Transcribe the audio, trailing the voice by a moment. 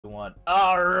One.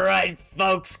 All right,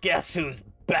 folks, guess who's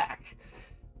back?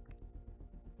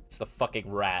 It's the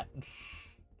fucking rat.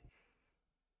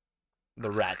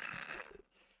 The rat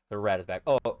is back.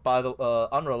 Oh, by the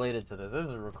unrelated to this is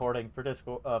a recording for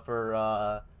Discord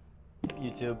for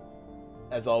YouTube,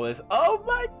 as always. Oh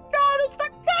my God, it's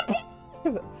the copy.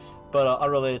 But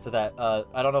unrelated to that,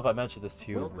 I don't know if I mentioned this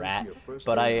to you, Rat,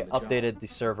 but I updated the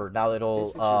server. Now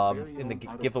it'll, in the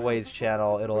giveaways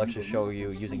channel, it'll actually show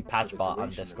you using Patchbot on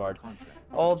Discord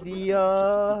all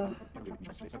the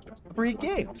free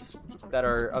games that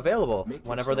are available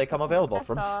whenever they come available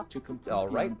from. All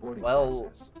right,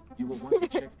 well.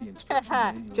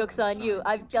 Joke's on you.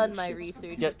 I've done my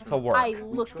research. Get to work. I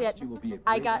looked at.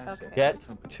 I got. Okay. Get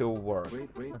to work.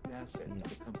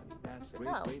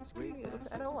 No, screw you.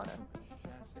 I don't wanna.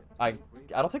 I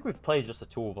don't think we've played just the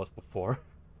two of us before.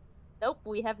 Nope,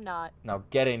 we have not. Now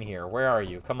get in here. Where are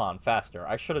you? Come on, faster.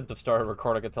 I shouldn't have started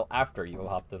recording until after you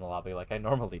hopped in the lobby like I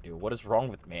normally do. What is wrong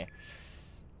with me?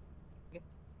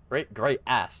 Great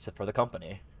ass for the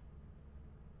company.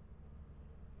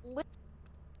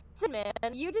 Listen, man,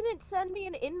 you didn't send me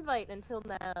an invite until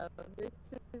now. This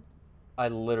is. I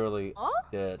literally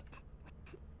did.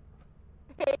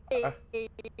 Hey.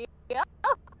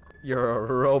 You're a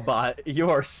robot.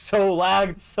 You are so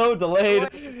lagged, so delayed.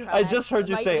 I just heard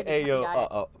you say, "Hey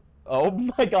yo." Oh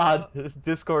my God.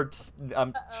 Discord.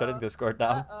 I'm shutting Discord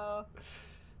down.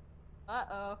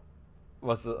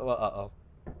 What's the?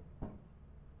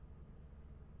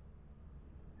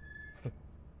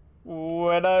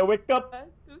 When I wake up,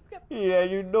 yeah,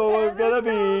 you know I'm gonna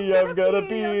be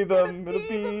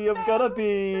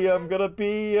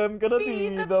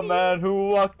the man who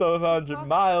walked 100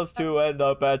 miles to end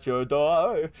up at your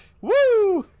door.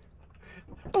 Woo!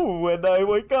 When I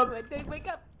wake up,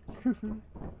 do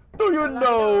you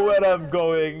know where I'm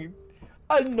going?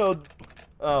 I know.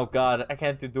 Oh God, I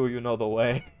can't do you know the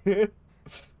way? Do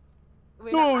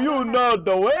you know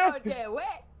the way?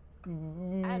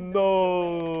 No.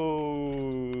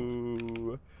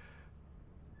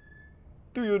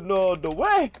 Do you know the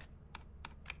way?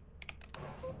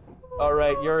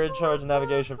 Alright, you're in charge of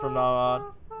navigation from now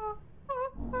on.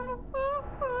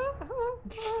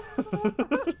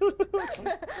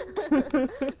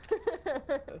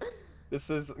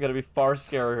 This is gonna be far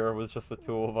scarier with just the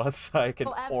two of us, I can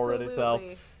already tell.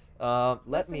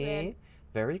 Let me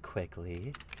very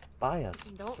quickly buy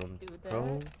us some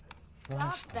pro.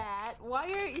 Stop that!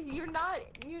 Why are you're now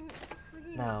turning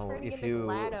if into you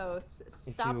GLaDOS.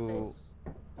 Stop this.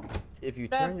 If you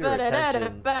turn your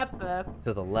attention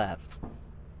to the left,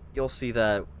 you'll see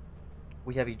that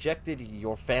we have ejected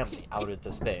your family out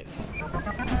into space.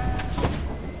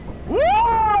 Woo!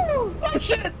 Oh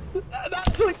shit!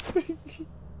 That's like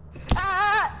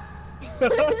Ah!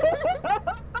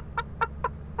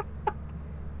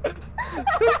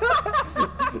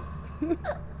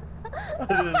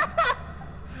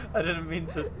 I didn't mean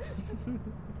to.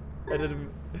 I didn't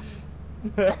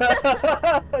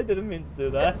mean to do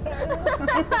that. I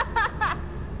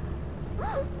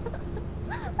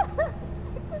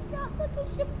forgot that the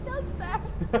ship does that.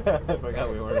 I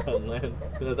forgot we weren't on land.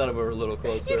 I thought we were a little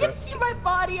closer. You can see my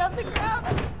body on the ground.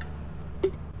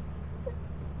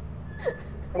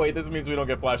 Wait, this means we don't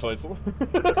get flashlights. Oh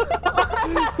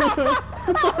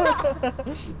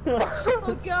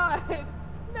God.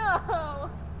 No!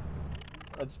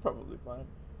 That's probably fine.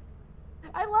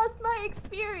 I lost my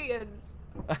experience.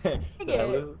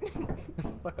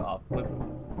 Fuck off. Listen.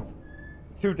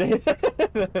 Today.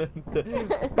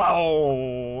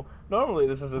 Bow. Normally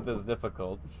this isn't this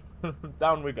difficult.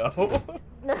 Down we go.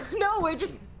 No, we're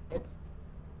just.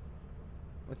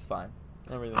 It's fine.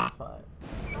 Everything's fine.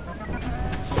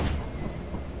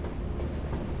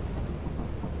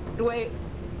 Wait.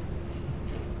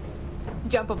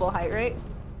 Jumpable height, right?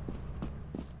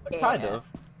 Kind of.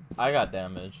 I got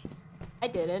damage. I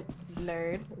didn't.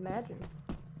 Nerd. Imagine.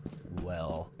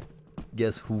 Well,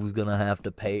 guess who's gonna have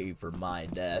to pay for my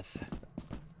death?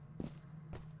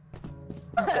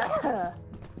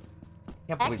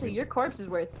 Actually, your corpse is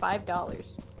worth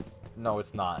 $5. No,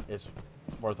 it's not. It's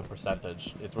worth a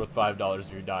percentage. It's worth $5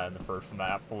 if you die on the first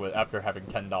map after having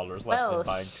 $10 left and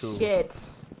buying 2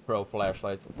 pro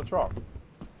flashlights. What's wrong?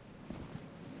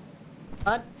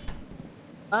 What?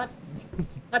 Hold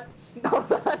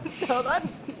on.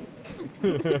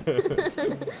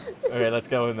 Okay, let's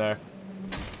go in there.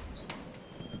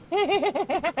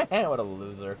 What a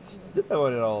loser. I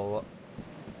want it all.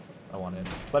 I want in.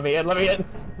 Let me in, let me in!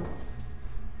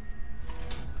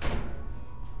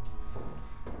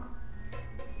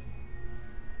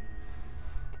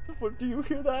 What, do you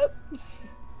hear that?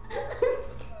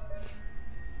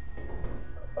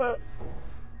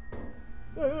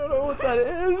 I don't know what that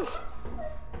is.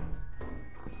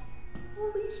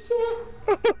 Holy shit.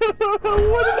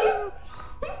 What is?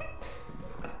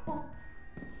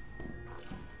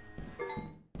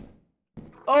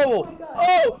 Oh!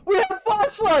 Oh! We have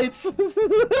flashlights!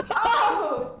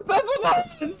 Oh! That's what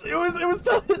that is! It was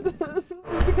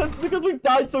because we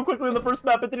died so quickly in the first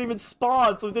map, it didn't even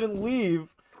spawn, so it didn't leave.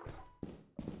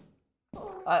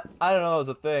 I don't know that was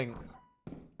a thing.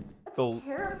 That's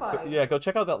terrifying. Yeah, go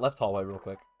check out that left hallway real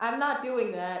quick. I'm not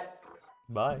doing that.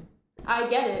 Bye. I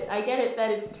get it that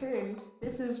it's turned.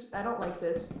 I don't like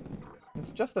this. It's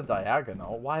just a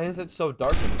diagonal. Why is it so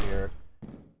dark in here?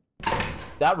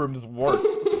 That room's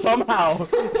worse. Somehow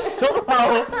or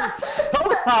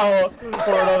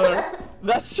another.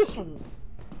 That's just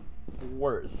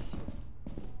worse.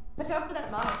 Watch out for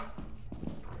that mom.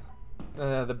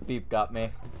 The beep got me.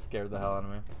 It scared the hell out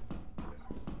of me.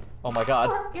 Oh my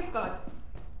god. Gift box.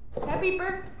 Happy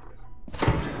birthday.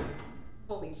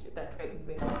 Holy shit, that frightened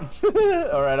me.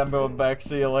 Alright, I'm going back.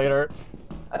 See you later.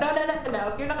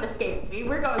 No. You're not escaping me.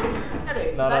 We're going to be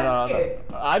together. No. Scared.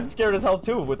 I'm scared as hell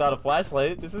too without a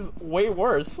flashlight. This is way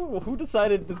worse. Who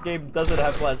decided this game doesn't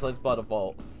have flashlights by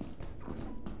default?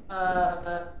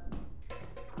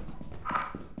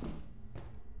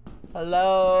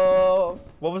 Hello?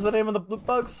 What was the name of the blue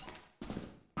bugs?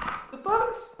 The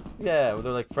bugs? Yeah,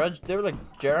 they're like Fred. They were like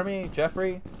Jeremy,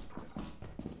 Jeffrey.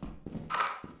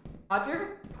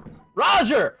 Roger?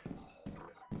 Roger!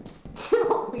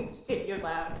 Holy shit, you're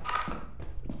loud.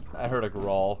 I heard a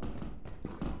growl.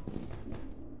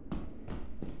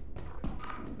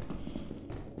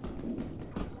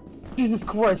 Jesus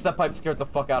Christ, that pipe scared the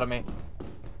fuck out of me.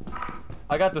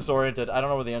 I got disoriented. I don't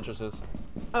know where the entrance is.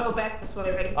 Oh, back this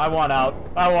way, right? I want out.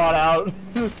 I want out.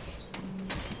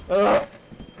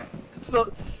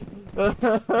 So. Oh,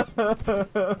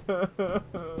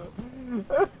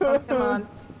 come on.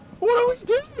 What are we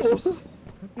doing?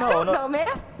 No, I don't know,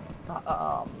 man.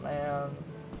 Oh man.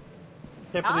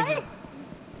 Can't believe it.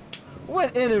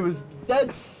 Went in, it was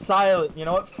dead silent. You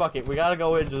know what? Fuck it. We gotta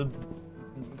go into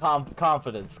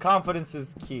confidence. Confidence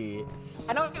is key.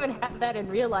 I don't even have that in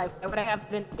real life. Why would I have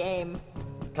it in game?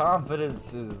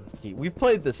 Confidence is key. We've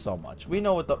played this so much. We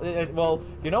know what the. Well,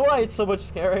 you know why it's so much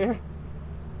scarier?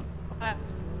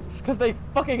 It's because they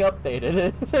fucking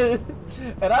updated it.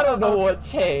 And I don't know what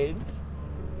changed.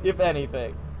 If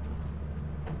anything.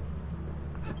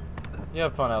 You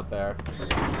have fun out there.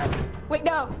 Wait,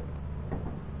 no!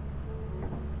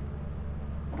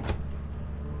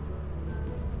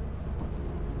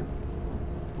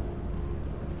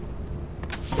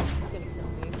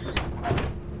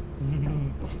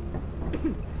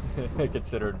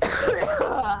 Considered.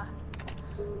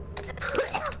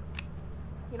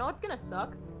 You know what's gonna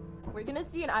suck? We're gonna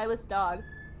see an eyeless dog,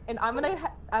 and I'm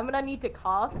gonna need to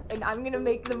cough, and I'm gonna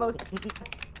make the most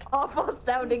awful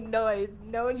sounding noise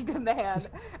known to man,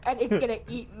 and it's gonna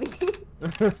eat me.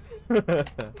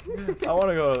 I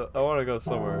wanna go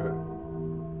somewhere.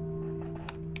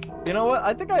 You know what?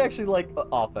 I think I actually like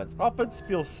offense. Offense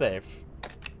feels safe.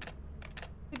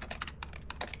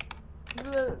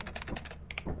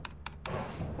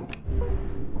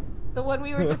 The one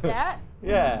we were just at?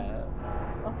 Yeah.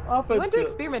 Offense. We went to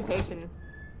experimentation.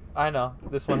 I know.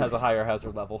 This one has a higher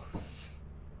hazard level.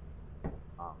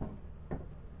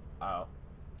 Oh.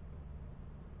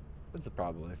 It's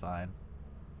probably fine.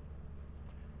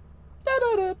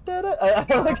 I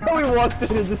like how we walked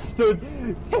in and just stood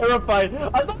terrified.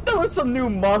 I thought there was some new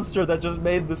monster that just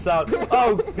made the sound.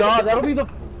 Oh god, that'll be the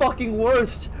fucking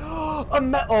worst.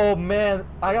 Oh man,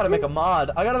 I gotta make a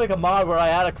mod. I gotta make a mod where I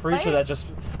add a creature that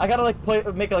just. I gotta like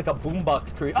make it like a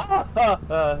boombox creature.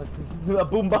 A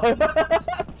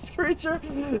boombox creature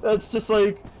that's just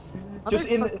like. Just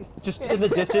in the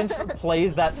distance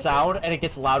plays that sound and it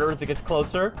gets louder as it gets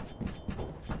closer.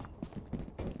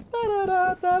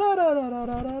 The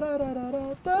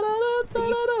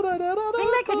thing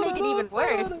that could make it even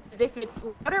worse is if it's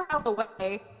louder out the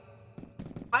way,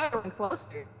 higher and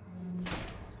closer.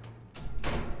 I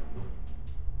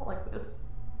don't like this.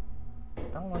 I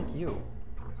don't like you.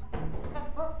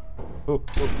 Ooh,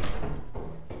 ooh.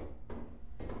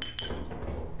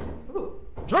 Ooh.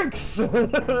 Drinks!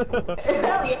 Hell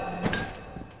yeah!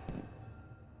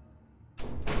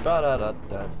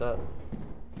 Da.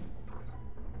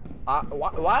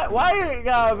 Why you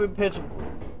gotta be pitch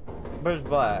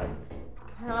black?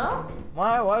 Huh?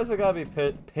 Why is it gotta be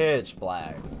pitch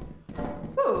black?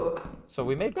 Ooh. So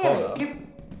we made Damn quota. it, you're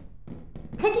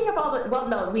picking up all the. Well,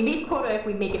 no, we made quota if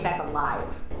we make it back alive.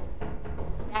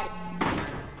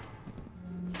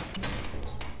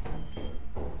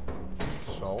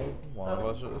 So one of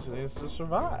us needs to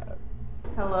survive.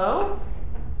 Hello?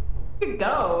 You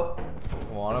go.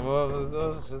 One of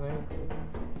us.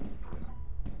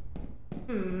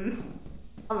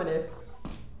 Ominous.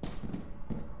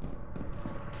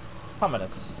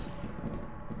 Ominous.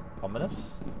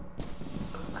 Ominous?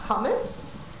 Hummus?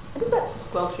 What is that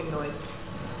squelching noise?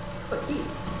 What key?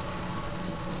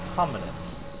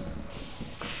 Ominous.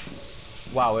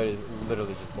 Wow, it is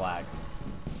literally just black.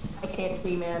 I can't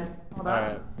see, man. Hold on.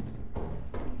 Alright.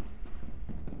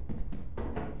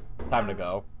 Time to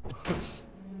go. Where's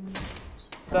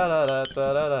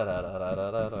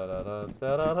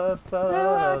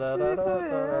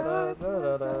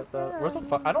the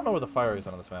fire? I don't know where the fire is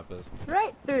on this map is. It's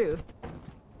right through.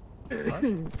 What?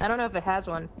 I don't know if it has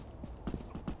one.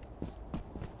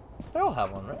 They all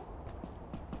have one, right?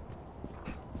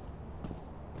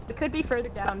 It could be further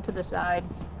down to the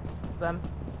sides of them.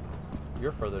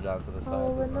 You're further down to the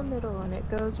sides. Oh, in the middle, and it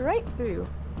goes right through.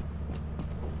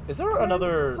 Is there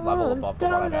another level above the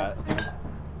one I'm at?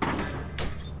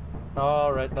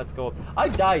 Alright, let's go. I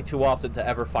die too often to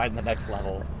ever find the next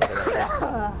level.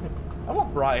 I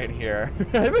want Brian here.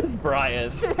 I miss Brian.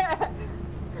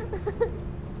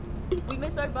 We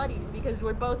miss our buddies because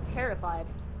we're both terrified.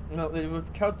 No,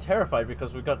 we're terrified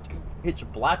because we got pitch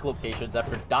black locations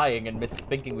after dying and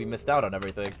thinking we missed out on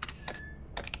everything.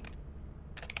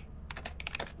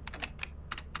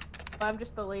 I'm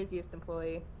just the laziest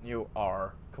employee. You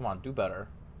are. Come on, do better.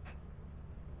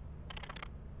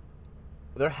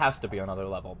 There has to be another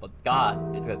level, but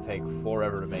God, it's gonna take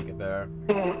forever to make it there.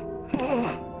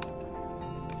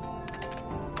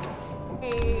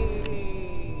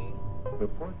 Hey.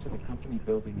 Report to the company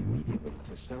building immediately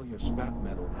to sell your scrap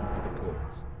metal and other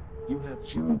goods. You have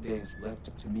 0 days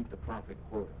left to meet the profit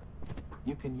quota.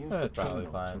 You can use the probably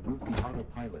terminal fine. to route the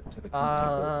autopilot to the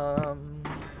company building.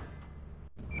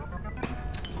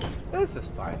 This is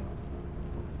fine.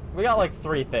 We got like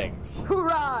 3 things.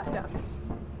 Hurrah! No.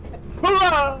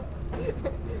 Hurrah!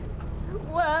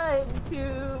 1,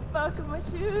 2, buckle my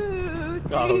shoes.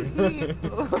 Oh. 3,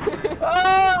 4.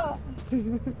 Ah!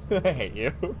 I hate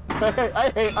you.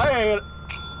 I hate it.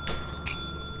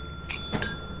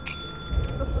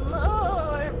 Some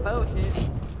more bullshit.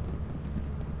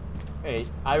 Hey,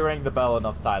 I rang the bell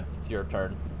enough times. It's your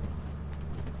turn.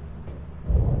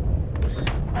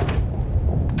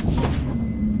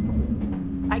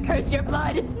 I curse your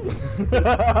blood.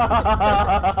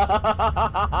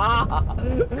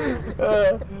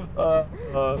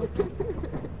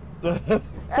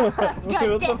 What God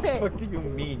damn the it. fuck do you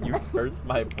mean? You curse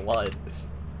my blood?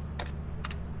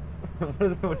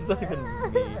 What does that even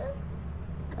mean?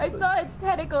 I saw its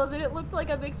tentacles and it looked like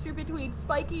a mixture between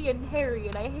spiky and hairy,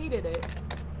 and I hated it.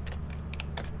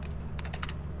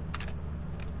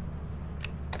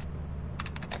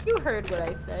 You heard what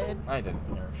I said. I didn't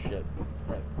hear shit.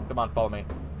 Right, come on, follow me.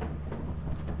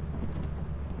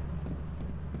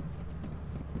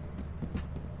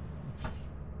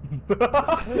 So that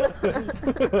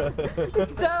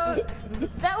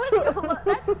was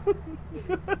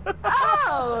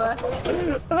oh.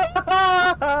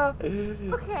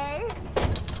 Okay.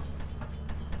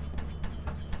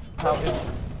 How did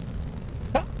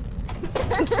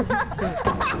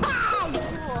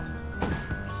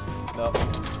No.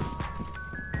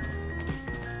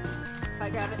 If I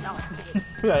grab it, no.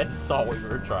 I saw what you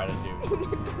were trying to do.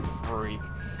 Freak.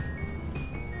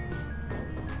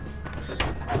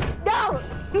 No!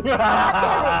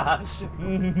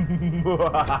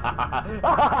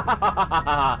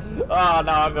 Oh,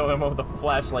 now I'm going with the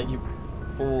flashlight, you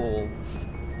fool.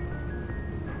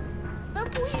 No,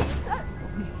 please.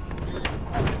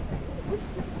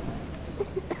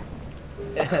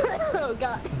 Oh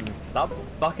god. Stop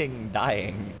fucking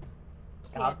dying.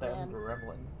 Can't, Goddamn man.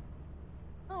 gremlin.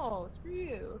 Oh, screw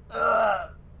you.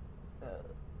 But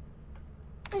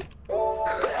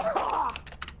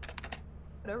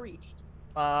I reached.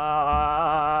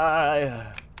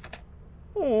 I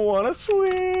wanna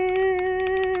swing.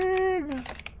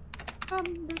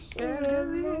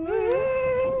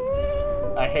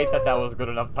 I hate that was good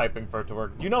enough typing for it to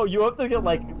work. You know, you have to get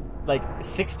like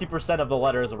 60% of the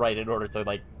letters right in order to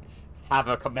like have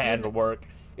a command work.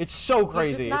 It's so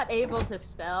crazy. You're just not able to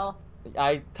spell.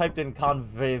 I typed in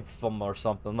convifum or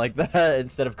something like that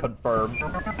instead of confirm.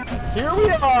 Here we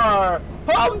are!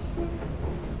 Hops!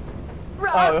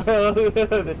 Right. Oh,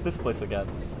 it's this place again.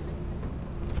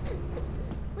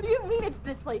 What do you mean it's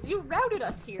this place? You routed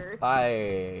us here.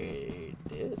 I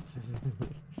did.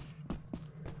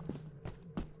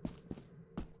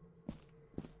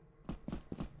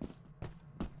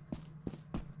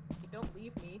 Don't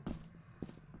leave me.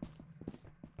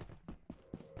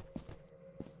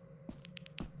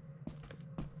 I'm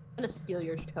gonna steal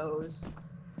your toes.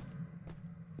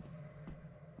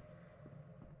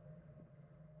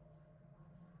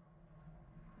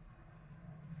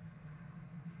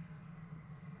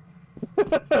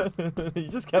 You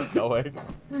just kept going.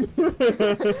 I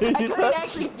couldn't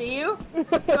actually see you,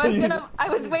 so I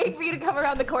was waiting for you to come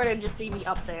around the corner and just see me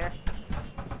up there.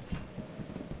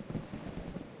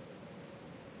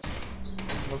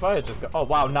 What if I had just go? Oh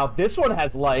wow, now this one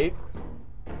has light.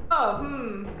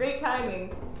 Oh, great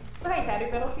timing. Oh, hey,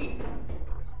 tattered metal sheet.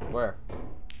 Where?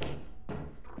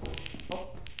 Oh,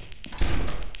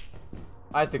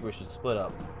 I think we should split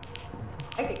up.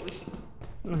 I think we should.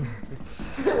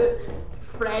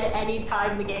 Fred,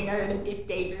 anytime the gang are in a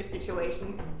dangerous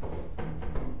situation.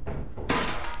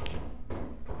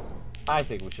 I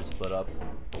think we should split up.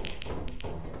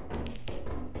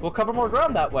 We'll cover more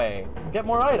ground that way. Get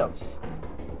more items.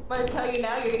 I'm gonna tell you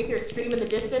now, you're gonna hear a scream in the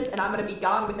distance, and I'm gonna be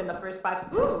gone within the first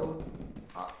 5 Ooh!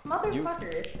 Oh,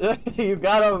 motherfucker. You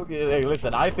gotta... Hey,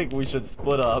 listen, I think we should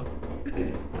split up.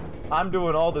 I'm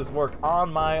doing all this work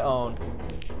on my own.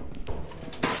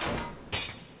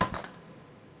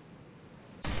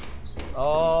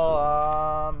 All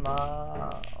on my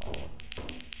own.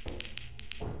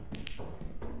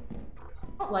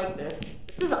 I don't like this.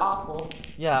 This is awful.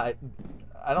 Yeah,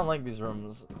 I don't like these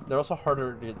rooms. They're also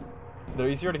harder to... They're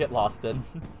easier to get lost in.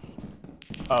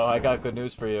 Oh, I got good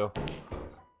news for you.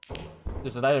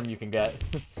 There's an item you can get.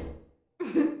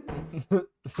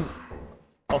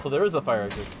 Also, there is a fire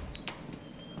exit.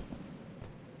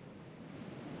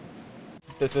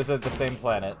 This isn't the same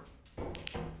planet.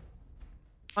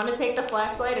 Wanna take the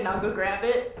flashlight and I'll go grab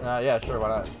it? Yeah, sure, why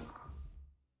not?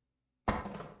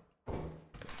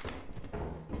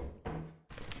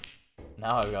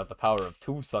 Now I've got the power of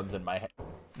 2 suns in my head.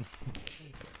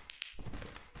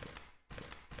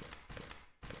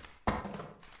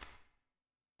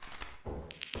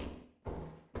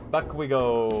 Back we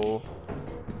go.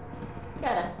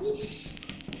 Gotta.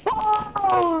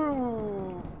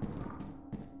 Oh!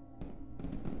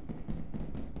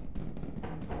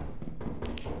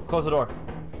 Close the door.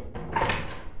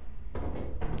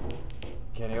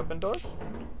 Can you open doors?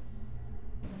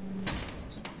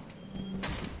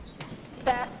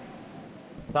 That.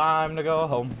 Time to go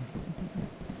home.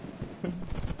 Didn't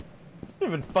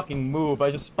even fucking move.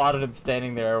 I just spotted him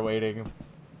standing there waiting.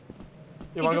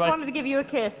 He just wanted to give you a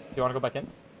kiss. Do you want to go back in?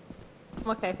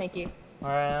 Okay, thank you.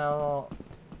 Well,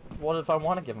 what if I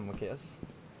want to give him a kiss?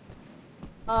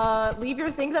 Leave your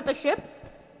things at the ship,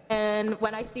 and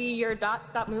when I see your dot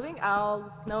stop moving, I'll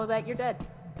know that you're dead.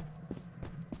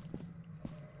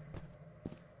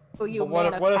 Oh, you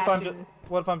man of passion.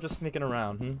 What if I'm just sneaking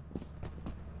around? You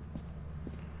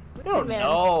Listen, don't man,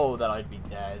 know that I'd be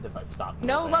dead if I stopped.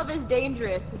 no moving. love is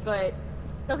dangerous, but it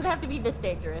doesn't have to be this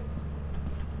dangerous.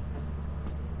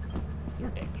 You're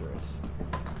dangerous.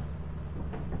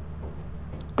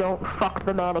 Don't fuck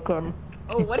the mannequin.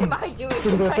 Oh, what am I doing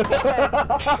with my hand?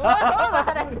 Hold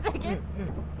on a second.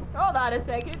 Hold on a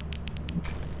second.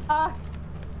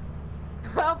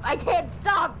 Help, I can't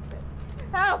stop.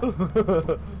 Help.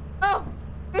 Help,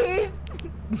 please.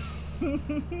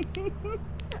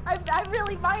 I'm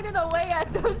really mining away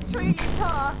at those trees,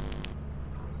 huh?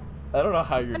 I don't know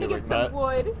how you're I'm gonna doing get that. some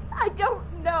wood. I don't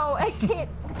know. I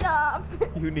can't stop.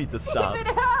 You need to stop.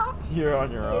 David, help. You're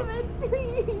on your own.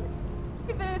 David, please.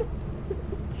 David.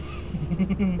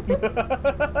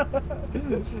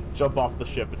 Jump off the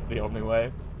ship. It's the only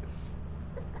way.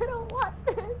 I don't want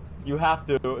this. You have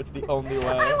to. It's the only way.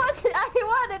 I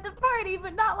wanted to party,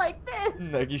 but not like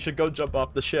this. Like, you should go jump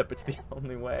off the ship. It's the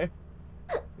only way.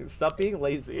 Stop being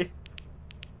lazy.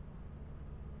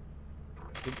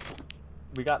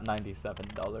 We got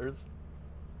 $97.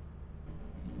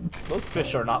 Those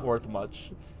fish are not worth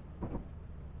much.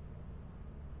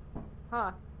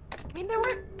 Huh. I mean,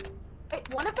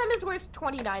 wait, one of them is worth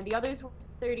 29, the other is worth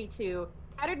 32.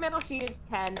 Tattered metal sheet is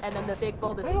 10, and then the big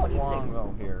gold is I don't 26. want to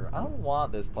go here. I don't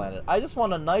want this planet. I just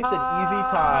want a nice and easy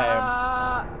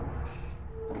time.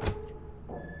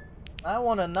 I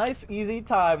want a nice, easy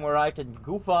time where I can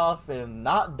goof off and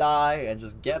not die and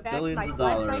just get billions of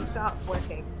dollars. My stopped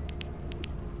working.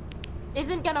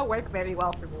 Isn't gonna work very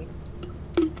well for me.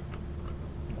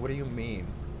 What do you mean?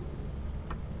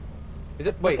 Is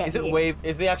it wait? Is it wave?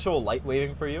 Is the actual light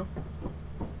waving for you?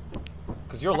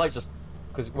 Because your light just.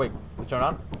 Because wait, turn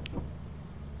on.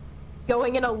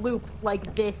 Going in a loop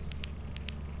like this.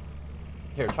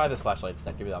 Here, try this flashlight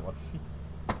instead. Give me that one.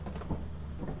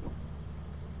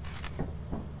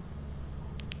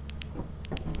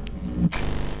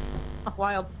 Oh,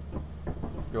 wild.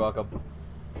 You're welcome.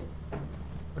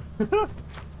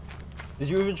 Did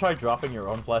you even try dropping your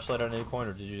own flashlight at any point,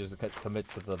 or did you just commit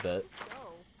to the bit? No.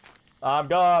 I'm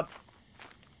gone!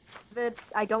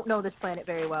 I don't know this planet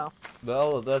very well.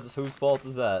 Well, that's whose fault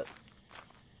is that?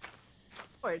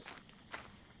 Yours.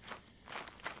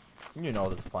 You know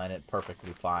this planet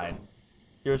perfectly fine.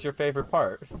 Here's your favorite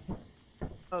part.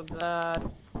 Oh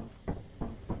god.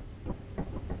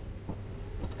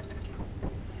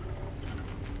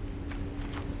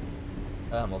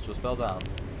 I almost just fell down.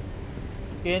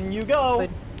 In you go! But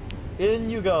In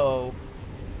you go!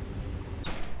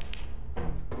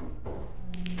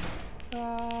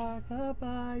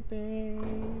 Rock-a-bye,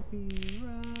 baby,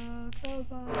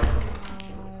 rock-a-bye.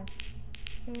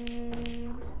 In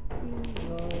you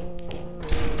go.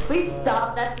 please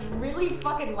stop. That's really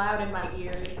fucking loud in my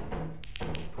ears.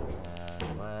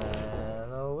 And when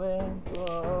the wind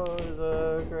blows,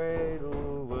 the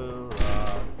cradle will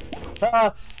rock.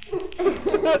 Ah!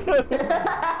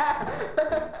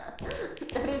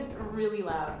 That is really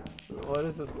loud. What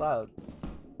is it loud?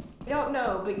 I don't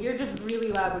know, but you're just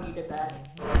really loud when you did that.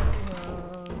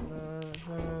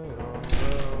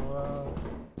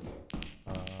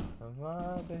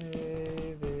 My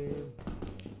baby.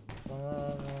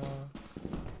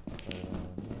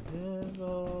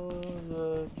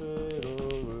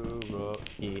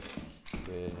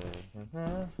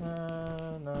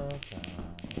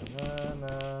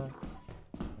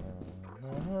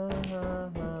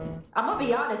 I'm gonna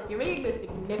be honest, you're making this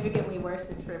significantly worse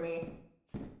than for me.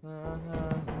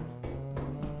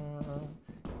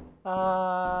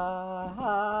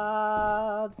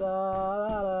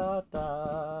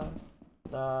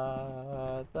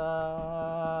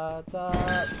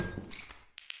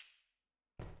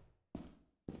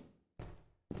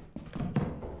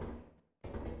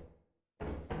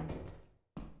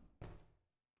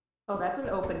 Oh, that's an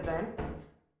open vent.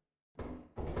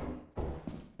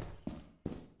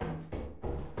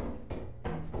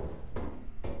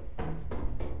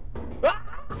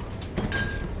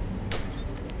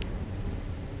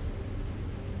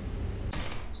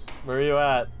 Where are you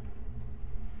at?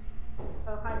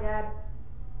 Oh, hi, Dad.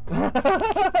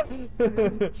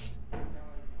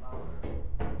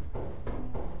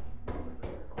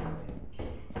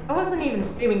 I wasn't even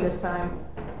streaming this time.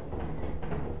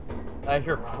 I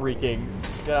hear creaking.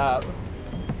 Get out.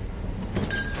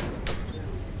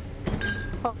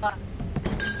 Hold on.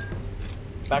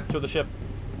 Back to the ship.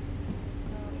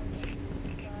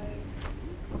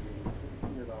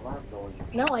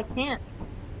 No, I can't.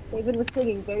 David was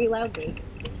singing very loudly.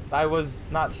 I was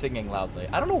not singing loudly.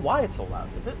 I don't know why it's so loud.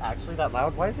 Is it actually that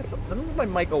loud? Why is it so... Let me move my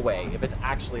mic away if it's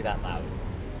actually that loud.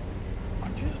 Why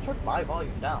don't you just turn my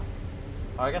volume down?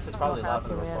 Oh, I guess it's probably loud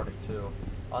for the recording too.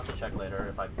 I'll have to check later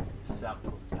if I...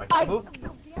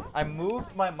 I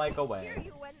moved my mic away.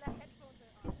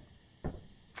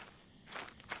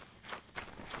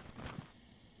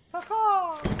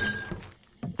 Caw-caw!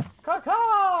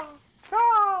 Caw-caw!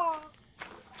 Caw!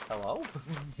 Hello?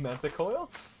 Manticoil?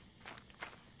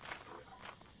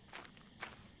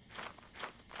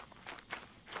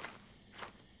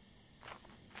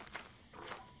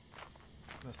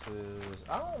 This is...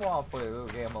 I don't want to play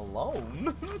this game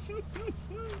alone.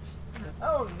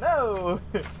 Oh no!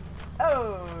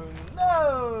 Oh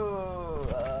no!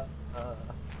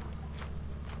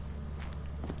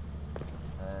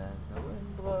 And the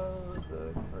wind blows, the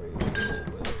cradle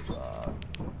will rock.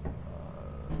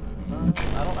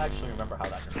 I don't actually remember how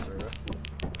that goes through.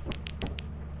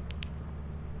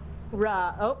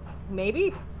 Rah. Oh,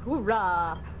 maybe?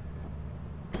 Hoorah.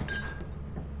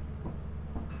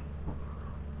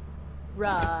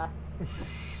 Rah.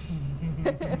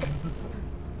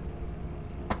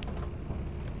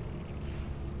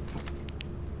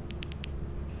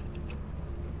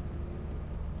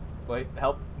 Wait,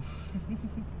 help.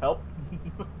 Help.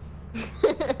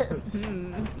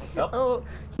 Help. Oh,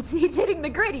 he's hitting the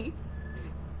gritty.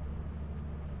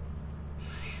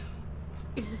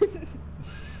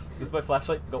 Does my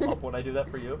flashlight go up when I do that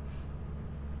for you?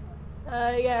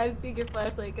 Yeah, I've seen your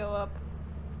flashlight go up.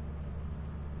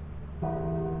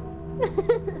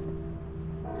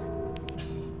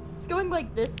 It's going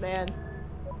like this, man.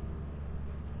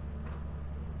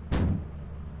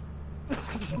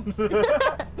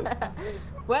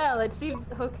 Well, it seems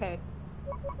okay.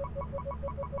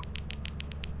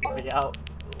 Let me out.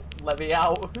 Let me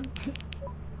out.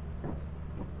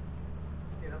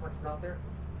 You know how much is out there?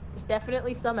 There's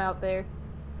definitely some out there.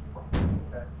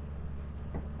 Okay.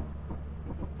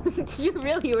 You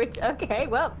really were okay.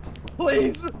 Well,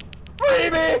 Please, free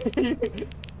me!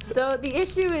 so the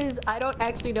issue is I don't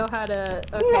actually know how to.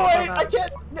 Okay, Wait, hold on. I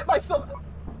can't get myself.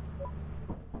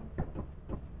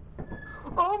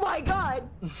 Oh my god!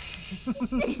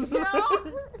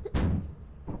 No!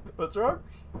 What's wrong?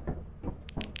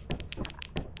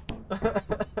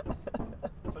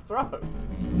 What's wrong?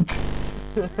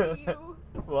 Are you?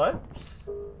 What?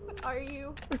 Are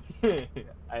you?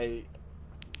 I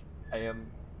I am.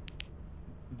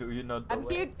 Do you know the I'm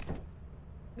way? here.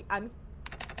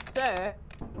 Sir.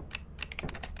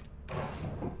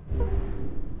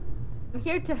 I'm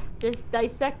here to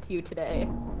dissect you today.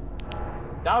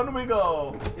 Down we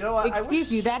go. You know what?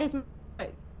 Excuse you, that is.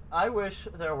 I wish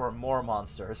there were more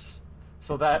monsters,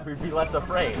 so that we'd be less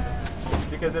afraid.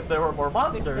 Because if there were more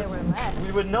monsters, were less.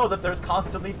 we would know that there's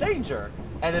constantly danger.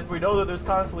 And if we know that there's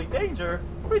constantly danger,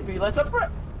 we'd be less afraid.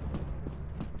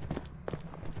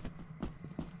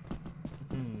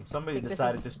 Somebody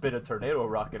decided to spin a tornado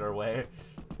rocket our way.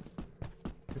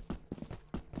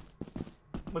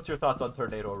 What's your thoughts on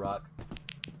tornado rock?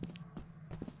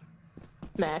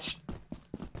 Smashed.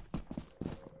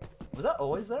 Was that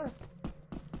always there?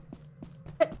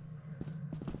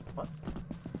 What?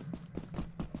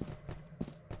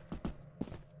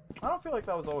 I don't feel like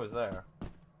that was always there.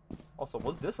 Also,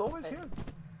 was this always here?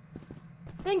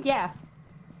 I think, yeah.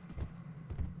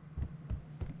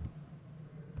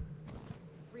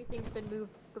 Everything's been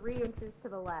moved 3 inches to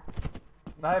the left.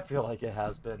 I feel like it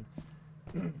has been.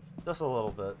 Just a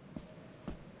little bit.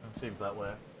 It seems that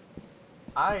way.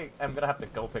 I am gonna have to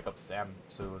go pick up Sam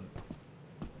soon.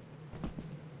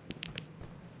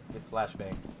 Get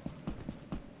flashbang.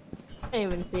 I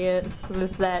didn't even see it. It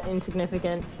was that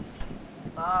insignificant.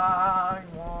 I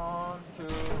want to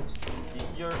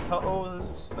eat your toes,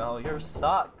 smell your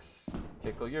socks,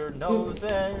 tickle your nose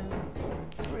and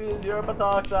squeeze your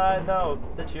buttocks. I know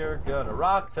that you're gonna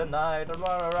rock tonight. I'm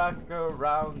gonna rock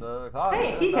around the clock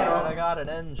tonight. I got an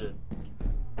engine.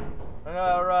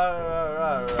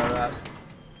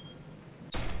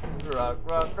 Rock.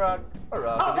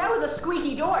 Oh, that was a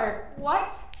squeaky door.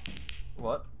 What?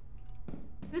 What?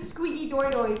 The squeaky door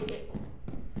noise.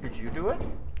 Did you do it?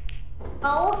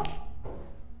 Oh.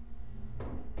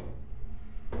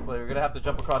 Well, you're gonna have to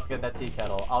jump across to get that tea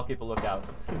kettle. I'll keep a lookout.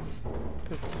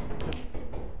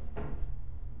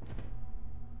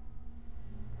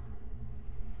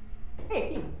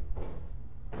 Hey, tea.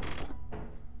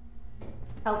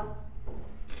 Help.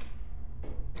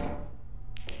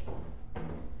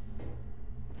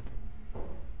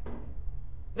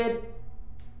 Vid.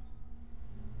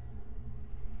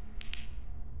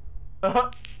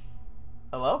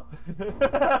 Hello?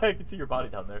 I can see your body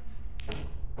down there.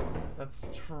 That's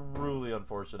truly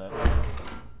unfortunate.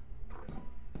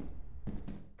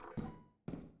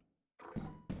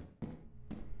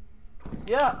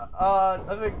 Yeah,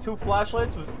 I think 2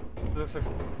 flashlights was...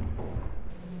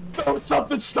 Oh,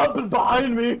 something's stumping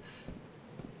behind me!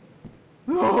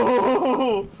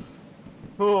 Oh,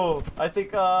 oh, I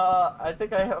think I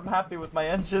am happy with my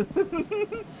engine.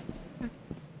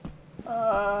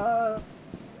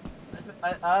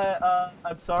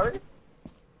 I'm sorry?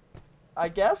 I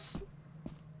guess?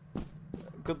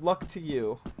 Good luck to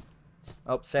you.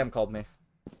 Oh, Sam called me.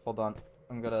 Hold on.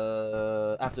 I'm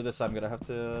gonna... After this, I'm gonna have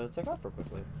to take off real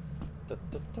quickly.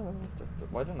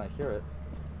 Why didn't I hear it?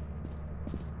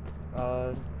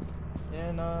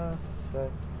 In a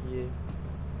sec, yeah.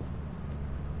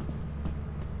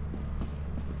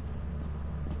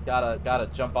 Gotta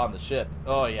jump on the ship.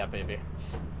 Oh, yeah, baby.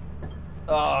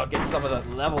 Oh, get some of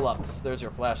the level ups. There's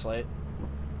your flashlight.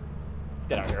 Let's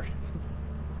get out of here.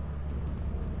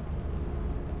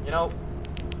 You know,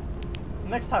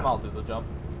 next time I'll do the jump.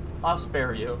 I'll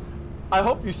spare you. I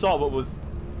hope you saw what was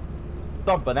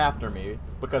thumping after me,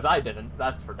 because I didn't.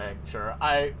 That's for dang sure.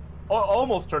 I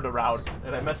almost turned around,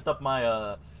 and I messed up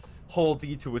my hold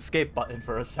D to escape button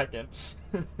for a second.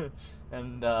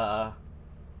 And thought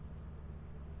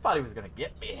he was gonna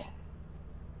get me.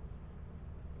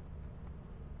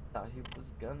 Thought he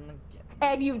was gonna get me.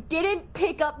 And you didn't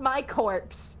pick up my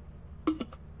corpse.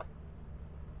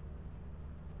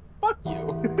 Fuck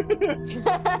you.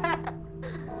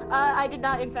 I did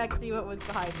not, in fact, see what was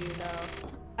behind you, no.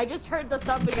 I just heard the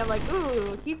thumping, I'm like,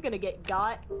 ooh, he's gonna get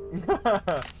got.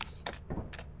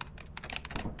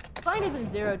 Mine is in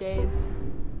 0 days.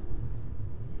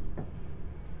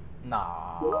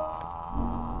 Nah.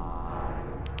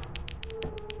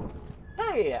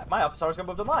 Hey, my office hour's gonna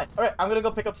move to 9. Alright, I'm gonna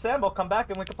go pick up Sam, I'll come back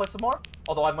and we can play some more.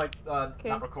 Although I might,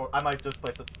 not record, I might just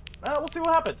play some... we'll see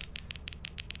what happens.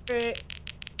 Great.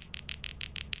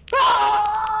 Ah!